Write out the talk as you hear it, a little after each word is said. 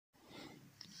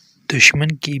दुश्मन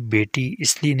की बेटी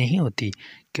इसलिए नहीं होती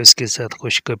कि उसके साथ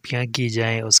खुशगपियाँ की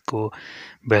जाएं, उसको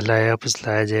बहलाया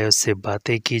फुसलाया जाए, उससे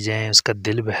बातें की जाएं, उसका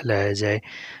दिल बहलाया जाए।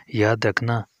 याद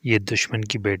रखना, ये दुश्मन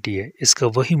की बेटी है। इसका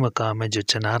वही मकाम है जो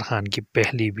चिनार खान की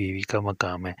पहली बीवी का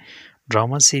मकाम है।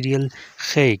 ड्रामा सीरियल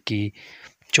खई की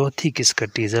चौथी किस्त का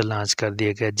टीज़र लॉन्च कर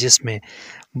दिया गया, जिसमें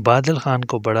बादल ख़ान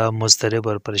को बड़ा मुज़तरब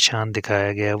और परेशान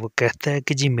दिखाया गया। वो कहता है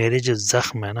कि जी मेरे जो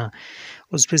ज़ख्म है ना,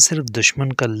 उस पे सिर्फ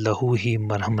दुश्मन का लहू ही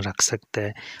मरहम रख सकता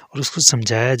है, और उसको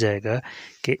समझाया जाएगा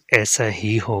कि ऐसा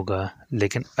ही होगा।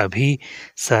 लेकिन अभी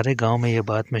सारे गांव में ये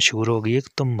बात मशहूर हो गई है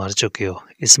कि तुम मर चुके हो,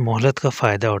 इस मोहलत का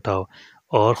फ़ायदा उठाओ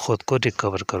और ख़ुद को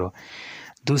रिकवर करो।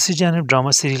 दूसरी जानब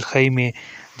ड्रामा सीरियल खई में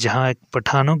जहाँ एक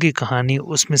पठानों की कहानी,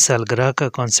 उसमें सालगिरह का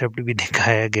कॉन्सेप्ट भी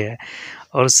दिखाया गया है,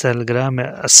 और सालगिरह में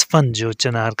असफन जो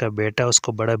चनार का बेटा,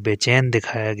 उसको बड़ा बेचैन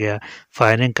दिखाया गया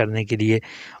फायरिंग करने के लिए,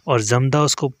 और जमदा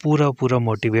उसको पूरा पूरा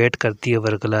मोटिवेट करती है,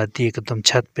 वर्गलाती है कि तुम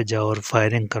छत पे जाओ और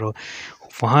फायरिंग करो।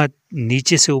 वहाँ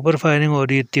नीचे से ऊपर फायरिंग हो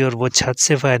रही होती है और वो छत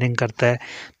से फायरिंग करता है,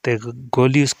 तो एक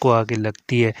गोली उसको आगे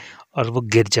लगती है और वो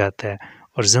गिर जाता है,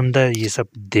 और जमदा ये सब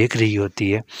देख रही होती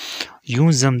है।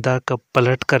 यूं जमदा का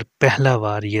पलट कर पहला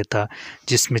वार ये था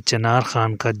जिसमें चिनार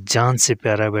खान का जान से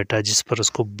प्यारा बेटा, जिस पर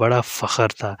उसको बड़ा फ़ख्र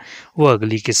था, वो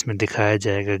अगली किस्त में दिखाया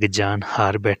जाएगा कि जान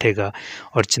हार बैठेगा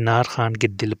और चिनार खान के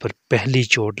दिल पर पहली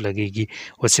चोट लगेगी।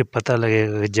 उसे पता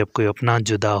लगेगा कि जब कोई अपना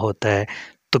जुदा होता है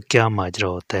तो क्या माजरा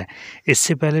होता है।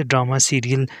 इससे पहले ड्रामा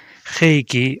सीरियल खई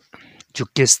की जो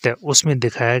किस्त है उसमें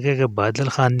दिखाया गया कि बादल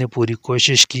ख़ान ने पूरी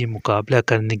कोशिश की मुकाबला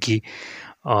करने की,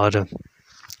 और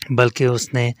बल्कि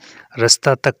उसने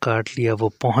रास्ता तक काट लिया। वो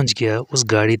पहुंच गया उस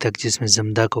गाड़ी तक जिसमें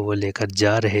जमदा को वो लेकर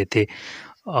जा रहे थे,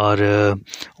 और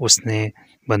उसने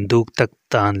बंदूक तक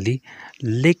तान ली।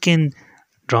 लेकिन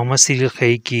ड्रामा सीरियल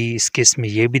खई की इस केस में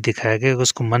ये भी दिखाया गया कि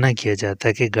उसको मना किया जाता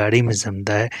है कि गाड़ी में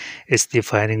जमदा है, इसलिए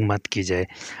फायरिंग मत की जाए।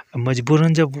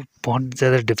 मजबूरन जब वो बहुत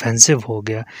ज़्यादा डिफेंसिव हो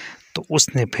गया तो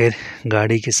उसने फिर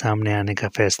गाड़ी के सामने आने का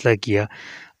फ़ैसला किया,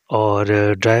 और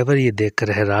ड्राइवर ये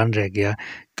देखकर हैरान रह गया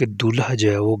कि दूल्हा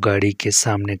जो है वो गाड़ी के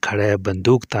सामने खड़ा है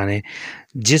बंदूक ताने,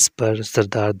 जिस पर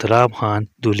सरदार दुराब खान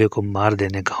दूल्हे को मार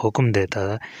देने का हुक्म देता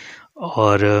था।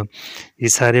 और ये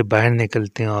सारे बाहर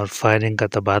निकलते हैं और फायरिंग का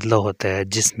तबादला होता है,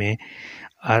 जिसमें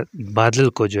बादल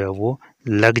को जो है वो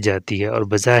लग जाती है, और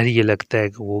बज़ाहिर ये लगता है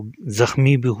कि वो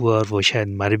ज़ख्मी भी हुआ और वो शायद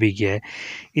मर भी गया है।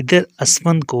 इधर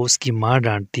असफन को उसकी माँ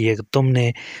डांटती है कि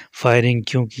तुमने फायरिंग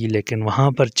क्यों की, लेकिन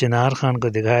वहाँ पर चिनार खान को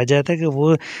दिखाया जाता है कि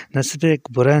वो न सिर्फ एक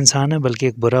बुरा इंसान है बल्कि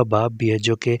एक बुरा बाप भी है,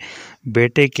 जो कि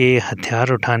बेटे के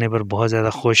हथियार उठाने पर बहुत ज़्यादा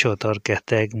खुश होता है और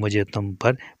कहता है कि मुझे तुम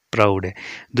पर प्राउड है।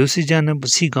 दूसरी जानब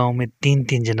उसी गांव में तीन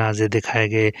तीन जनाजे दिखाए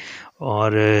गए,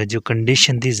 और जो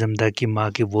कंडीशन थी जमदा की माँ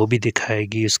की वो भी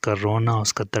दिखाएगी, उसका रोना,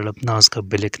 उसका तड़पना, उसका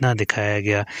बिलखना दिखाया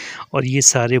गया, और ये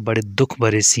सारे बड़े दुख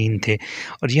भरे सीन थे।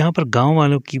 और यहाँ पर गांव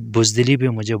वालों की बुज़दिली पे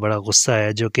मुझे बड़ा गुस्सा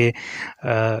आया, जो कि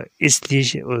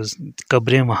इसलिए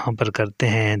कब्रें वहाँ पर करते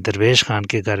हैं दरवेश खान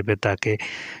के घर पे, ताकि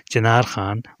चिनार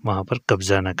खान वहाँ पर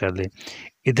कब्ज़ा न कर ले।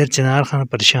 इधर चिनार खान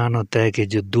परेशान होता है कि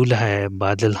जो दूल्हा है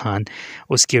बादल खान,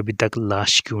 उसकी अभी तक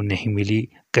लाश क्यों नहीं मिली,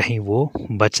 कहीं वो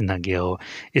बच ना गया हो।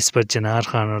 इस पर चिनार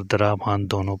खान और दराब खान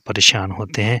दोनों परेशान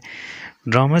होते हैं।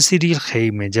 ड्रामा सीरियल खई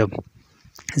में जब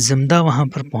जिंदा वहाँ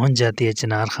पर पहुँच जाती है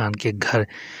चिनार खान के घर,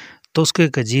 तो उसको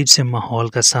एक अजीब से माहौल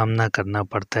का सामना करना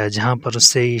पड़ता है, जहाँ पर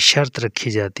उससे ये शर्त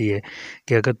रखी जाती है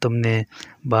कि अगर तुमने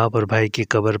बाप और भाई की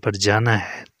कब्र पर जाना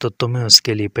है तो तुम्हें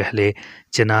उसके लिए पहले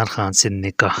चिनार खान से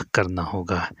निकाह करना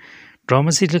होगा।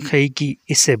 ड्रामा सीरियल खई की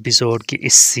इस एपिसोड की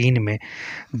इस सीन में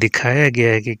दिखाया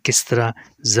गया है कि किस तरह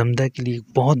जमदा के लिए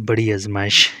बहुत बड़ी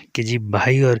आजमाइश कि जी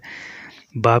भाई और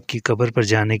बाप की कब्र पर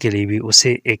जाने के लिए भी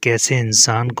उसे एक ऐसे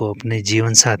इंसान को अपने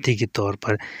जीवन साथी के तौर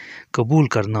पर कबूल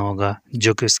करना होगा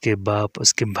जो कि उसके बाप,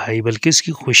 उसके भाई, बल्कि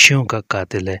उसकी खुशियों का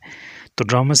कातिल है। तो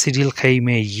ड्रामा सीरियल खई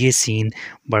में ये सीन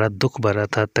बड़ा दुख भरा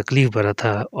था, तकलीफ़ भरा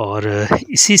था, और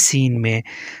इसी सीन में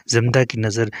जमदा की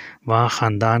नज़र वहाँ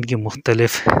ख़ानदान के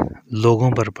मुख्तलिफ़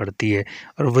लोगों पर पड़ती है,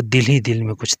 और वह दिल ही दिल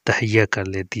में कुछ तहैया कर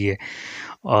लेती है,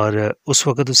 और उस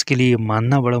वक़्त उसके लिए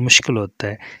मानना बड़ा मुश्किल होता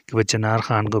है कि वह चिनार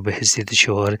खान को बहैसियत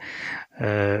शौहर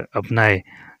अपनाए।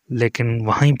 लेकिन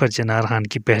वहीं पर चिनार खान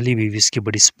की पहली बीवी उसकी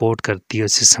बड़ी सपोर्ट करती है,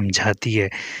 उसे समझाती है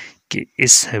कि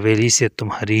इस हवेली से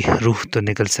तुम्हारी रूह तो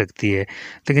निकल सकती है,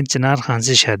 लेकिन चिनार खान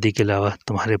से शादी के अलावा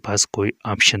तुम्हारे पास कोई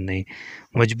ऑप्शन नहीं।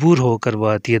 मजबूर होकर वो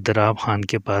आती है दराब खान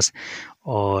के पास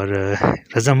और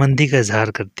रज़ामंदी का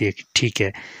इजहार करती है कि ठीक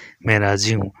है, मैं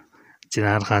राज़ी हूँ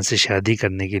चिनार खान से शादी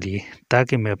करने के लिए,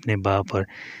 ताकि मैं अपने बाप और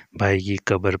भाई की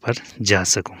कब्र पर जा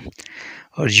सकूं।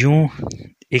 और यूं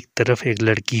एक तरफ एक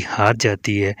लड़की हार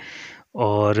जाती है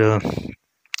और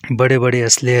बड़े बड़े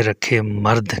असलहे रखे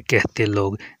मर्द कहते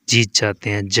लोग जीत जाते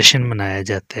हैं, जश्न मनाया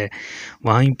जाता है।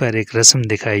 वहीं पर एक रस्म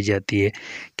दिखाई जाती है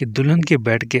कि दुल्हन के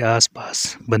बेड के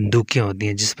आसपास बंदूकें होती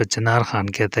हैं, जिस पर चनार खान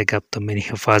कहता है कि अब तुम मेरी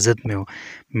हिफाजत में हो,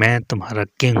 मैं तुम्हारा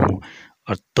किंग हूँ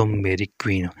और तुम मेरी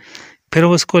क्वीन हो। फिर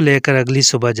वो उसको लेकर अगली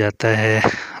सुबह जाता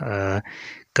है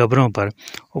कब्रों पर।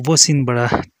 और वो सीन बड़ा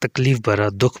तकलीफ़ भरा,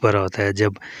 दुख भरा होता है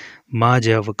जब माँ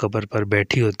जो है वो कब्र पर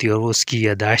बैठी होती है और वो उसकी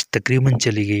यादाश्त तकरीबन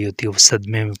चली गई होती है, वो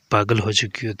सदमे में पागल हो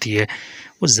चुकी होती है,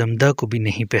 वो जमदा को भी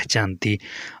नहीं पहचानती।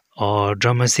 और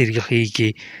ड्रामा सीरियल खई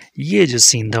की ये जो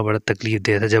सीन था बड़ा तकलीफ़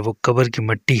देता था, जब वो कब्र की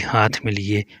मिट्टी हाथ में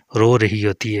लिए रो रही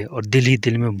होती है और दिल ही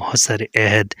दिल में बहुत सारे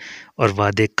अहद और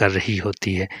वादे कर रही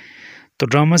होती है। तो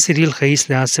ड्रामा सीरियल खई इस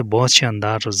लिहाज से बहुत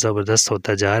शानदार और ज़बरदस्त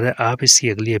होता जा रहा है। आप इसकी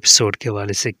अगली एपिसोड के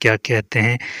हवाले से क्या कहते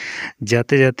हैं?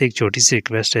 जाते जाते एक छोटी सी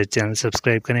रिक्वेस्ट है, चैनल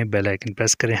सब्सक्राइब करें, बेल आइकन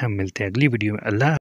प्रेस करें। हम मिलते हैं अगली वीडियो में। अल्लाह।